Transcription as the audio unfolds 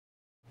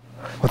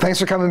Well, thanks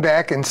for coming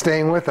back and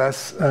staying with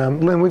us.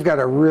 Lynn, we've got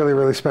a really,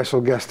 really special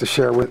guest to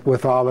share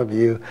with all of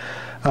you.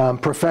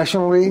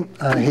 Professionally,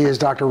 he is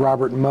Dr.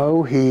 Robert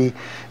Meaux. He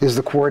is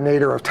the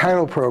coordinator of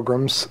title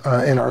programs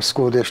in our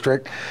school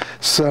district.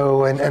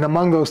 So, and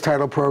among those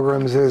title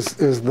programs is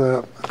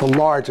the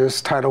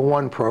largest Title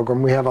I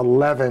program. We have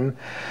 11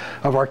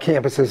 of our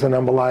campuses in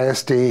Humble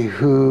ISD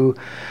who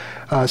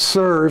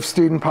serve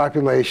student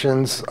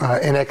populations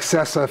in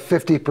excess of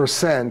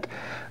 50%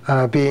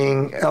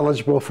 being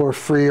eligible for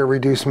free or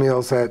reduced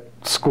meals at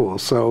school.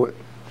 So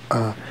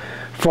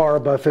far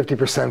above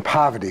 50%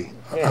 poverty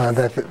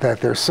that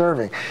they're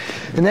serving.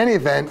 In any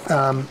event,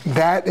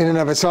 that in and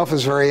of itself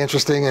is very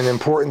interesting and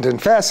important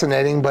and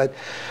fascinating, but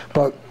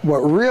what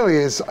really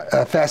is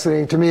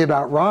fascinating to me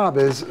about Rob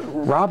is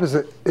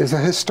a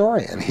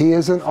historian. He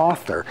is an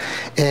author.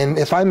 And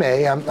if I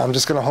may, I'm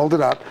just going to hold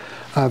it up.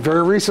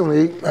 Very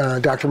recently,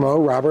 Dr.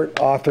 Meaux, Robert,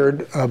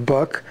 authored a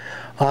book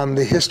on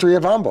the history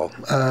of Humble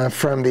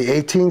from the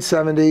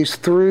 1870s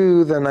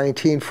through the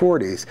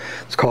 1940s.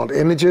 It's called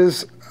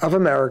Images of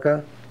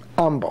America,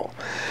 Humble.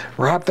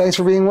 Rob, thanks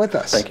for being with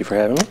us. Thank you for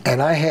having me.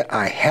 And I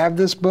have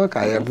this book.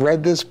 I have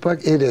read this book.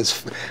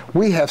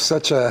 We have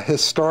such a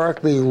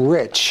historically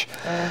rich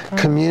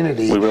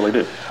community. We really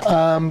do.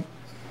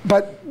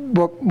 But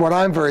what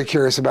I'm very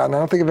curious about, and I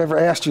don't think I've ever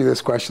asked you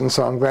this question,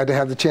 so I'm glad to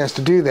have the chance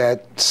to do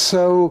that.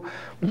 So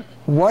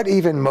what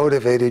even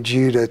motivated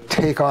you to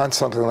take on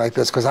something like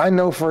this? Because I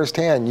know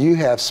firsthand you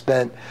have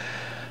spent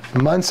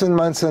months and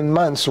months and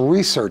months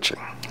researching.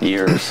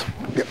 Years.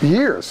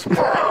 Years.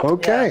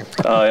 Okay.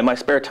 In my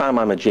spare time,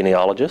 I'm a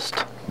genealogist,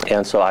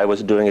 and so I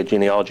was doing a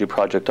genealogy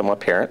project on my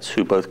parents,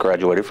 who both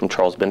graduated from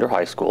Charles Bender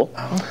High School.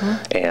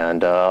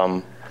 And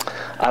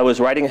I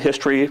was writing a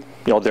history,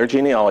 their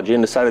genealogy,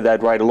 and decided that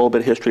I'd write a little bit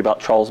of history about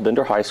Charles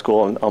Bender High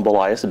School and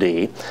Humble ISD.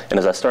 And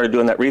as I started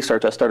doing that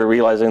research, I started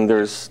realizing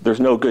there's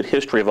no good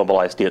history of Humble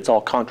ISD. It's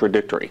all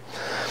contradictory.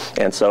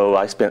 And so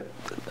I spent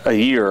a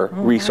year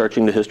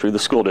researching the history of the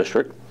school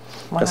district.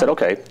 Wow. I said,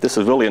 okay, this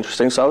is really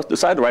interesting. So I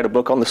decided to write a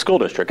book on the school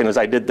district. And as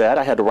I did that,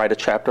 I had to write a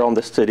chapter on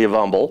the city of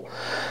Humble.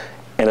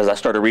 And as I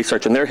started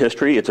researching their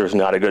history, there's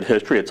not a good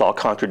history. It's all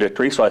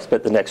contradictory. So I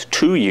spent the next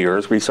 2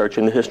 years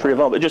researching the history of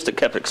Humble. It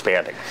kept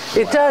expanding.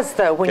 It does,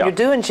 though. When you're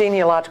doing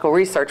genealogical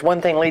research,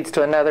 one thing leads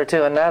to another,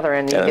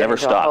 and you get never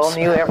into stops. a whole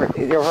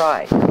new. You're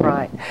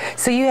right.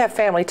 So you have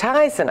family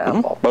ties in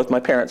Humble. Both my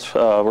parents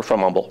were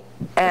from Humble.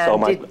 And so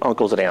my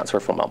uncles and aunts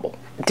are from Humble.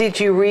 Did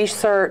you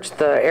research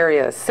the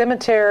area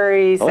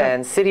cemeteries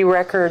and city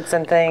records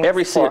and things?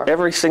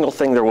 Every single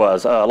thing there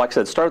was. Like I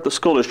said, started at the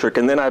school district,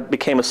 and then I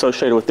became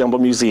associated with the Humble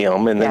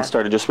Museum, and then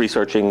started just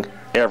researching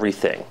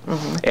everything.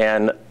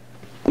 And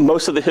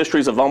most of the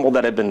histories of Humble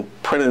that have been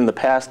printed in the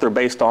past, they're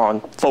based on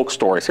folk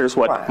stories. Here's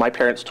what my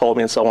parents told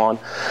me and so on.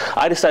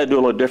 I decided to do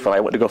a little different. I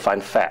went to go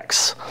find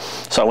facts.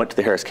 So I went to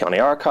the Harris County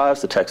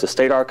Archives, the Texas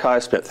State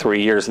Archives, spent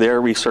 3 years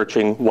there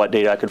researching what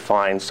data I could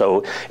find.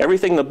 So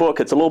everything in the book,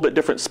 it's a little bit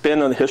different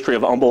spin on the history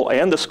of Humble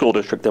and the school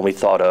district than we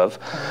thought of,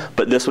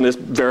 but this one is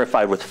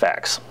verified with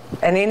facts.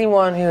 And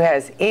anyone who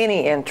has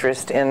any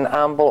interest in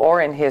Humble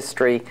or in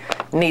history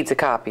needs a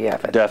copy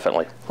of it.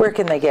 Definitely. Where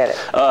can they get it?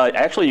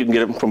 Actually, you can get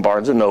them from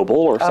Barnes & Noble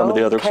or some of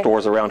the other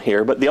stores around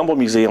here, but the Humble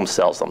Museum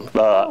sells them.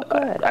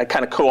 I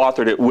kind of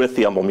co-authored it with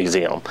the Humble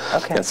Museum.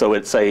 And so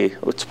it's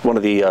one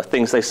of the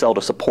things they sell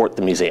to support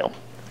the museum.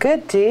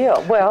 Good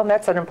deal. Well,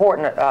 that's an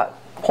important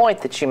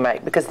point that you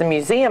make, because the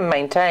museum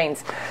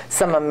maintains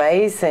some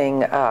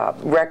amazing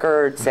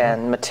records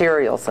and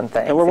materials and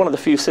things. And we're one of the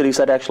few cities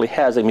that actually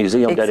has a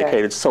museum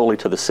dedicated solely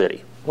to the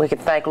city. We can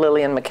thank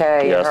Lillian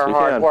McKay and her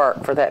hard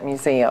work for that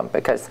museum,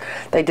 because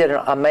they did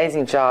an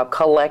amazing job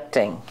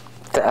collecting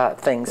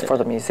things for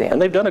the museum. And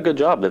they've done a good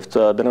job. They've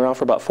been around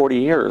for about 40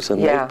 years,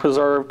 and they've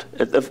preserved.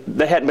 If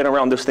they hadn't been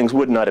around, those things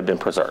would not have been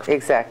preserved.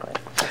 Exactly.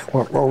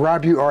 Well,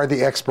 Rob, you are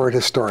the expert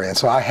historian,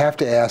 so I have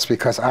to ask,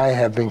 because I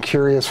have been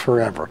curious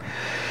forever.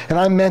 And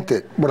I meant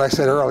it, what I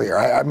said earlier.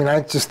 I mean,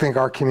 I just think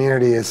our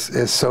community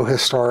is so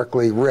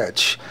historically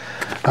rich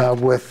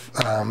with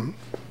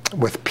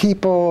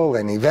people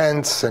and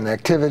events and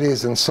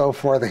activities and so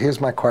forth. Here's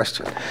my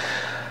question.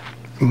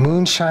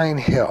 Moonshine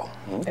Hill.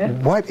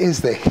 What is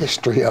the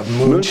history of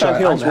Moonshine? Moonshine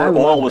Hill is where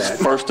oil was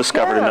first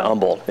discovered in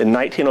Humble in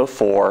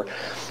 1904.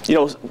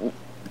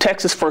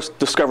 Texas first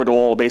discovered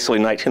oil basically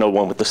in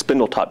 1901 with the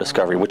Spindletop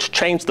discovery, which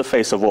changed the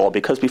face of oil,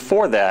 because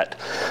before that,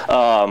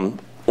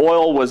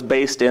 oil was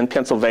based in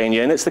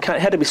Pennsylvania, and it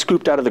had to be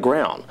scooped out of the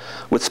ground.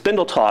 With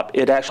Spindletop,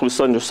 it actually was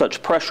under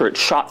such pressure it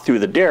shot through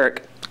the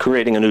derrick,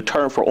 creating a new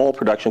term for oil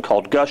production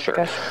called gusher.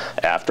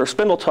 After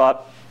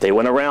Spindletop, they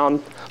went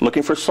around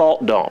looking for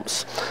salt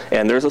domes.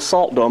 And there's a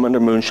salt dome under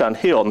Moonshine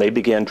Hill, and they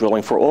began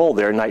drilling for oil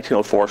there in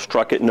 1904,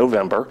 struck it in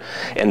November,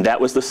 and that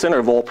was the center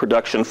of oil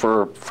production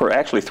for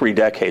actually 3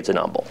 decades in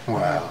Humble.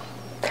 Wow.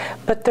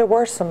 But there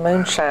were some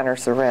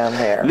moonshiners around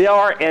there. They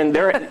are, and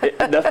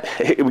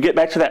we get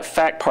back to that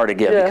fact part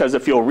again, because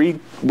if you'll read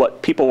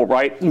what people will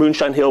write,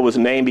 Moonshine Hill was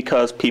named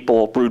because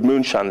people brewed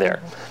moonshine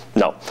there.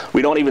 No,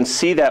 we don't even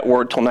see that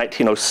word till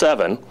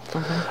 1907.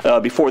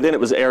 Before then, it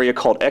was an area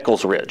called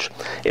Eccles Ridge.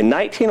 In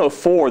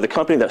 1904, the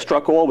company that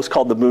struck oil was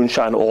called the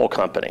Moonshine Oil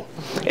Company,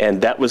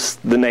 and that was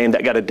the name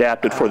that got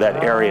adapted for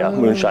that area,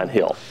 Moonshine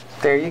Hill.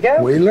 There you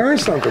go. We learned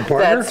something,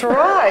 partner. That's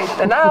right.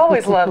 And I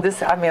always love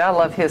this. I mean, I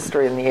love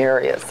history in the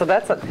area. So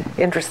that's an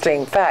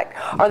interesting fact.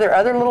 Are there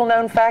other little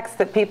known facts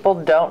that people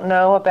don't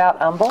know about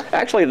Humble?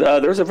 Actually,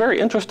 there's a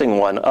very interesting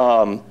one.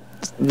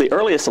 The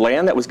earliest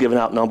land that was given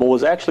out in Humble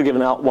was actually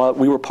given out while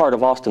we were part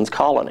of Austin's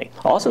colony.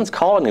 Austin's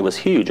colony was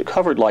huge. It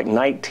covered like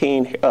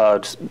 19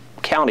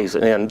 counties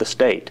in the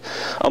state.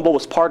 Humble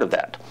was part of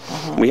that.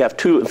 We have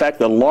two, in fact,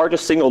 the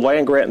largest single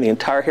land grant in the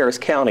entire Harris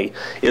County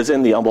is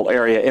in the Humble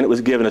area, and it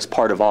was given as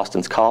part of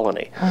Austin's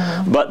colony.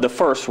 But the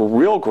first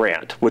real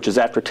grant, which is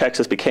after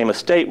Texas became a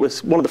state,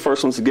 was one of the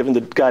first ones given to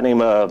a guy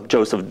named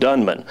Joseph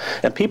Dunman.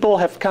 And people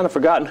have kind of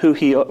forgotten who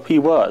he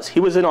was. He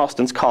was in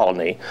Austin's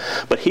colony,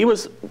 but he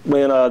was,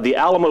 when the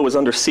Alamo was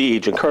under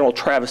siege and Colonel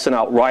Travis sent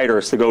out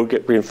riders to go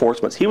get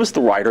reinforcements, he was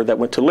the rider that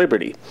went to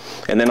Liberty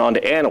and then on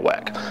to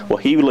Anahuac. Well,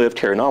 he lived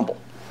here in Humble.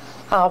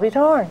 I'll be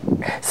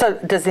darned. So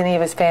does any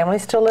of his family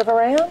still live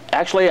around?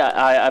 Actually,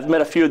 I've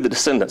met a few of the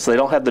descendants. They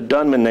don't have the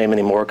Dunman name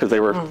anymore because they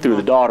were through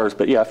the daughters,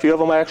 but yeah, a few of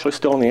them are actually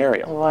still in the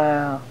area.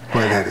 Wow. Boy,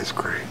 that is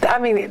great. I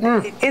mean,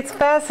 it's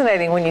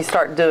fascinating when you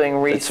start doing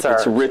research.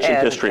 It's rich in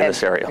history in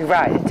this area.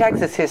 Right. And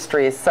Texas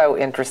history is so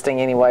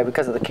interesting anyway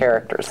because of the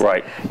characters.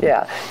 Right.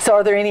 Yeah. So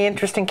are there any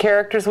interesting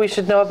characters we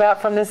should know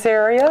about from this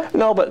area?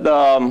 No, but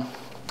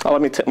let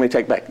me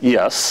take back.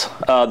 Yes.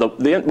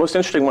 The most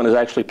interesting one is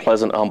actually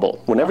Pleasant Humble.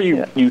 Whenever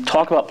you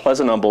talk about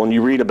Pleasant Humble and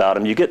you read about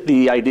him, you get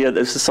the idea that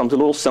this is some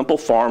little simple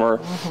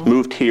farmer,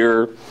 moved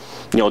here,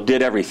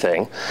 did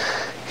everything.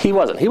 He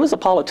wasn't. He was a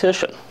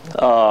politician.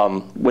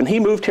 When he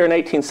moved here in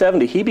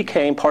 1870, he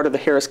became part of the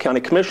Harris County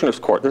Commissioner's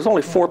Court. There's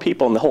only 4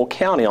 people in the whole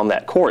county on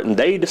that court, and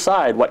they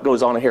decide what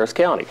goes on in Harris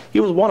County.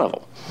 He was one of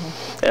them.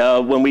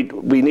 When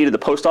we needed the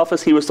post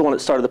office, he was the one that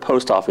started the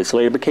post office.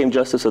 Later became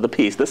Justice of the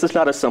Peace. This is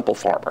not a simple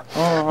farmer.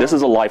 This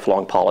is a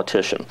lifelong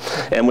politician.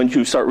 And when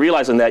you start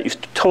realizing that, you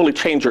totally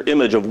change your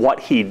image of what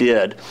he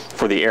did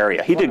for the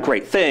area. He did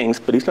great things,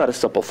 but he's not a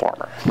simple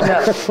farmer.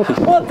 No.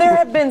 Well, there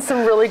have been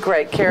some really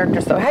great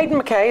characters, though. Hayden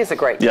McKay is a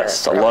great character.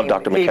 Yes, I love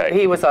Dr. McKay.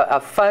 He was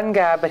a fun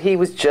guy, but he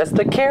was just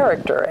a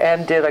character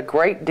and did a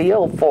great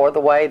deal for the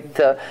way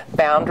the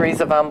boundaries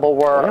of Humble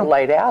were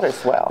laid out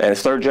as well. And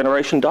his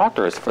third-generation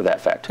doctor is for that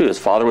fact, too. His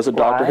father was a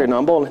doctor here in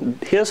Humble,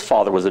 and his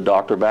father was a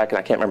doctor back, and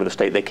I can't remember the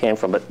state they came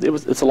from, but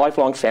it's a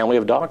lifelong family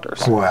of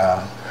doctors.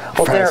 Wow.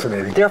 Well,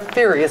 fascinating. They're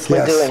furiously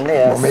doing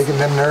this. We're making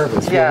them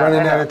nervous. Yeah, we're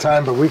running out of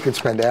time, but we could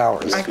spend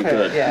hours. I could,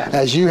 yeah.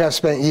 As you have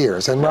spent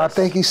years. And Rob,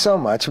 thank you so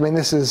much. I mean,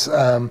 this is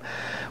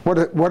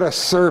what a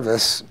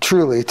service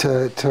truly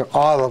to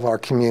all of our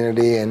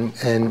community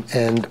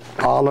and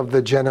all of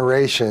the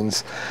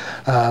generations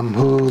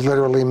who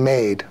literally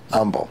made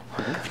Humble,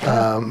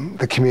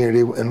 the community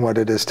and what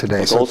it is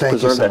today. So thank you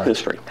so much. Preserve that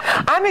history.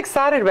 I'm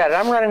excited about it.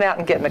 I'm running out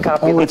and getting a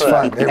copy of the book. It's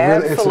fun.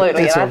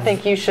 Absolutely, and I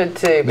think you should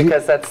too,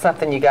 because that's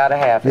something you got to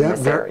have in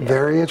this area.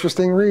 Very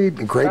interesting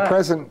read. Great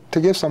present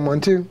to give someone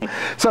too.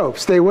 So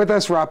stay with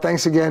us, Rob.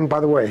 Thanks again. By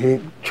the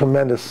way,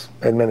 tremendous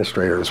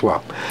administrator as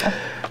well.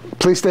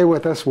 Please stay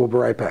with us. We'll be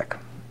right back.